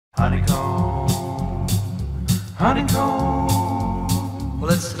honeycomb, honeycomb. Well,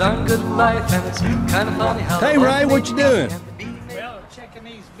 it's a darn good life, and it's kind of funny how. Hey, Ray, what you doing? Well, checking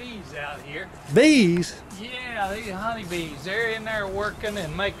these bees out here. Bees? Yeah, these honeybees. They're in there working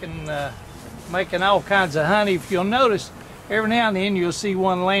and making all kinds of honey. If you'll notice, every now and then you'll see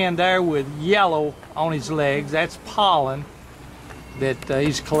one laying there with yellow on his legs. That's pollen that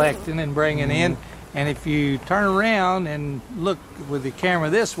he's collecting and bringing in. And if you turn around and look with the camera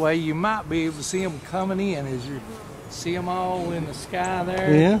this way, you might be able to see them coming in. As you see them all in the sky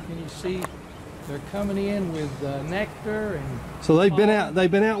there, yeah. Can you see they're coming in with nectar and. So they've been out.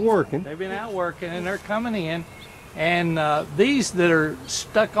 They've been out working. They've been out working, and they're coming in. And these that are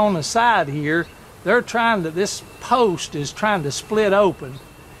stuck on the side here, they're trying to. This post is trying to split open,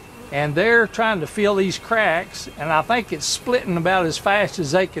 and they're trying to fill these cracks. And I think it's splitting about as fast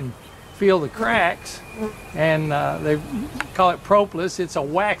as they can fill the cracks, and they call it propolis. It's a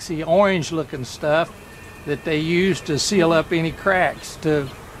waxy orange looking stuff that they use to seal up any cracks to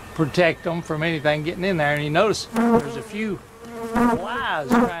protect them from anything getting in there. And you notice there's a few flies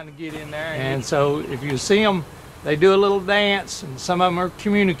trying to get in there, and so if you see them, they do a little dance, and some of them are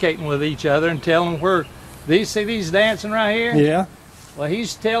communicating with each other and telling where see these dancing right here. Yeah. Well,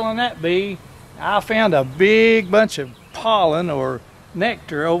 he's telling that bee, I found a big bunch of pollen or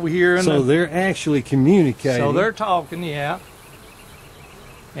nectar over here. So they're actually communicating. So they're talking, yeah.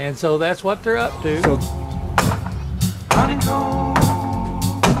 And so that's what they're up to. So, Honeycomb.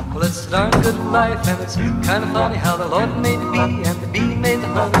 Well, it's a darn good life, and it's kind of funny how the Lord made the bee, and the bee made the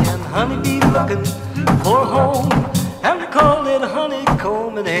honey, and the honeybee looking for a home. And they called it a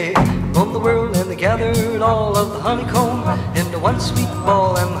honeycomb, and they roamed the world, and they gathered all of the honeycomb into one sweet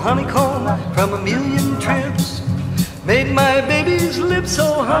ball. And the honeycomb from a million trips made my baby's lips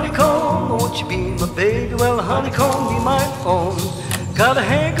so honeycomb. Won't you be my baby? Well, honeycomb, be my own. Got a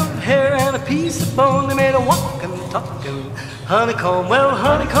hank of hair and a piece of bone. They made a walking, talking honeycomb. Well,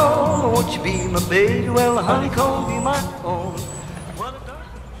 honeycomb, won't you be my baby? Well, honeycomb, be my own. What a dark...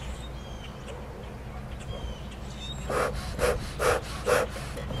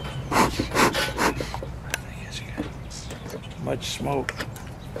 Much smoke.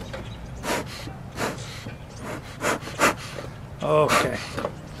 Okay.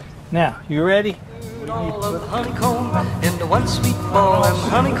 Now, you ready? All of the honeycomb into one sweet ball, and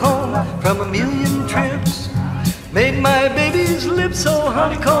honeycomb from a million trips made my baby's lips so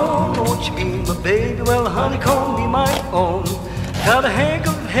honeycomb. Won't you be my baby? Well, honeycomb, be my own. Got a hank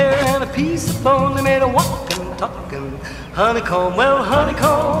of hair and a piece of bone. They made a walking, talking honeycomb. Well,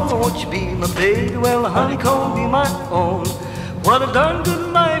 honeycomb, won't you be my baby? Well, honeycomb, be my own. What a darn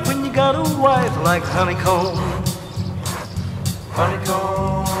good life when you got a wife like honeycomb.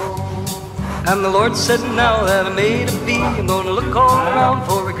 Honeycomb. And the Lord said, now that I made a bee, I'm gonna look all around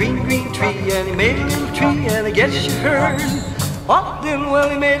for a green, green tree. And he made a little tree, and I guess you heard what then? Well,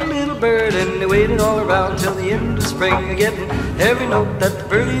 he made a little bird, and they waited all around till the end of spring, getting every note that the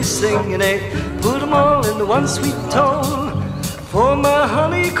birdies sing. And they put them all into one sweet tone for my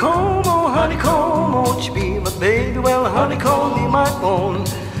honeycomb. Oh, honeycomb, won't you be my baby? Well, honeycomb, be my own.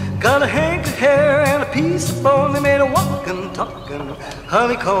 Got a hank of hair and a piece of bone. They made a walking, talking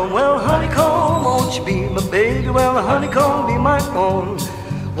honeycomb. Well, honeycomb, won't you be my baby? Well, honeycomb, be my own.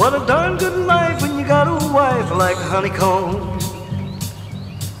 What a darn good life when you got a wife like honeycomb.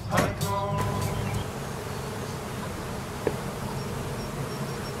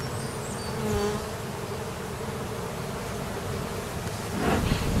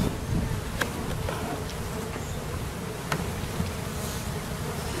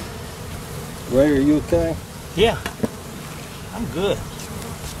 Ray, are you okay? Yeah, I'm good.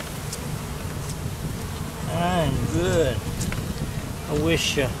 I'm good. I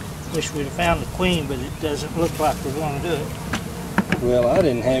wish we'd have found the queen, but it doesn't look like we're going to do it. Well, I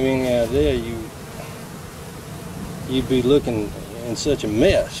didn't have any idea you'd be looking in such a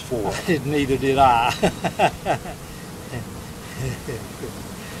mess for it. Neither did I.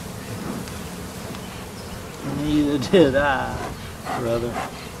 Neither did I, brother.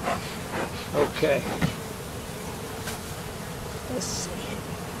 Okay. Let's see.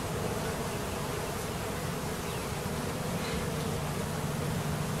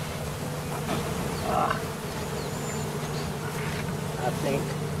 I think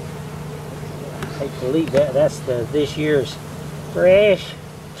I hate to leave that. That's this year's fresh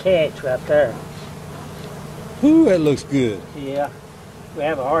catch right there. Ooh, that looks good. Yeah. We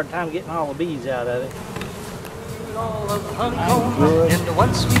have a hard time getting all the bees out of it. All of the honeycomb into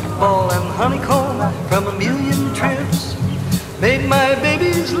one sweet ball, and honeycomb from a million trips made my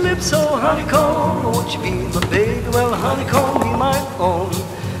baby's lips so honeycomb. Won't you be my baby? Well, honeycomb, be my own.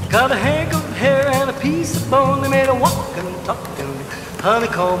 Got a hank of hair and a piece of bone. They made a walking, talking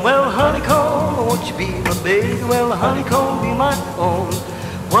honeycomb. Well, honeycomb, won't you be my baby? Well, honeycomb, be my own.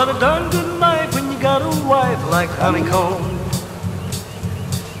 What a darn good life when you got a wife like honeycomb.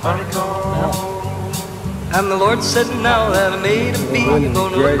 Honeycomb. And the Lord said, now that I made a bee, I'm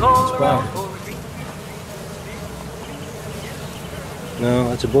gonna look all around for a bee. No,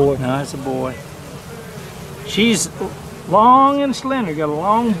 that's a boy. No, that's a boy. She's long and slender, got a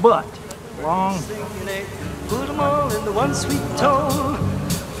long butt. Long. Put them all into one sweet tone.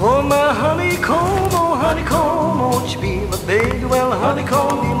 For my honeycomb, oh honeycomb, won't you be my baby? Well,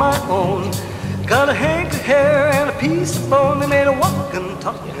 honeycomb, be my own. Got a hank of hair and a piece of bone. They made a walking,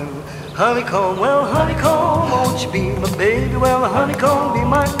 talking honeycomb. Well, honeycomb, won't you be my baby? Well, honeycomb, be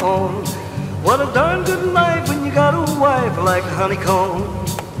my own. What a darn good life when you got a wife like honeycomb.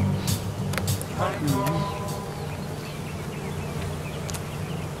 Honeycomb.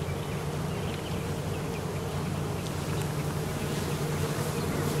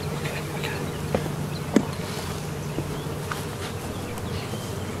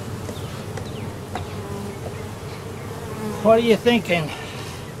 What are you thinking?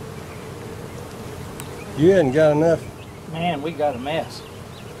 You hadn't got enough. Man, we got a mess.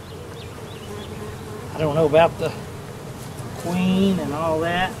 I don't know about the queen and all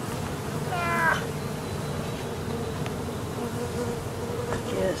that.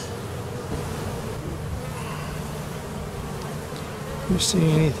 Yes. You see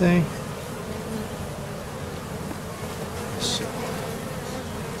anything?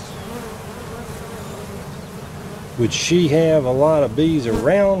 Would she have a lot of bees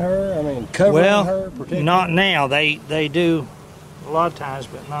around her? I mean, covering her, protecting not her? now. They do a lot of times,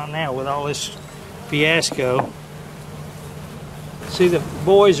 but not now with all this fiasco. See, the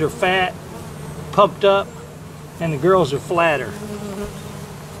boys are fat, pumped up, and the girls are flatter.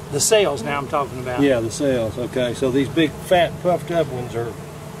 The cells now I'm talking about. Yeah, the cells. Okay, so these big, fat, puffed up ones are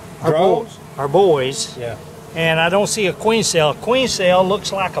drones? Are boys. Yeah. And I don't see a queen cell. A queen cell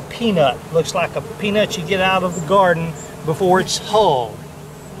looks like a peanut. Looks like a peanut you get out of the garden before it's hulled.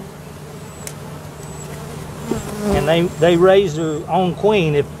 And they raise their own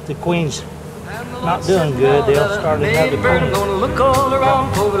queen. If the queen's not doing good, they'll start another queen. Gonna look all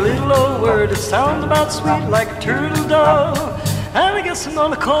around for a little old word that sounds about sweet like a turtle dove. And I guess I'm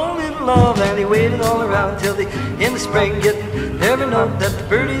gonna call it love. And he waited all around till the end of spring, getting every note that the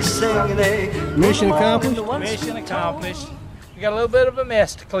birdies sing. And they Mission accomplished? Mission accomplished. We got a little bit of a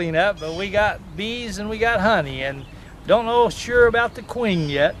mess to clean up, but we got bees and we got honey. And don't know sure about the queen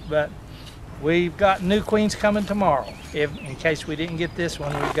yet, but we've got new queens coming tomorrow. In case we didn't get this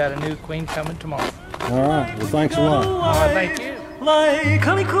one, we've got a new queen coming tomorrow. All right. Well, thanks a lot. All right, thank you. Like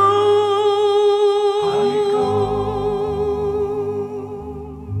honeycomb.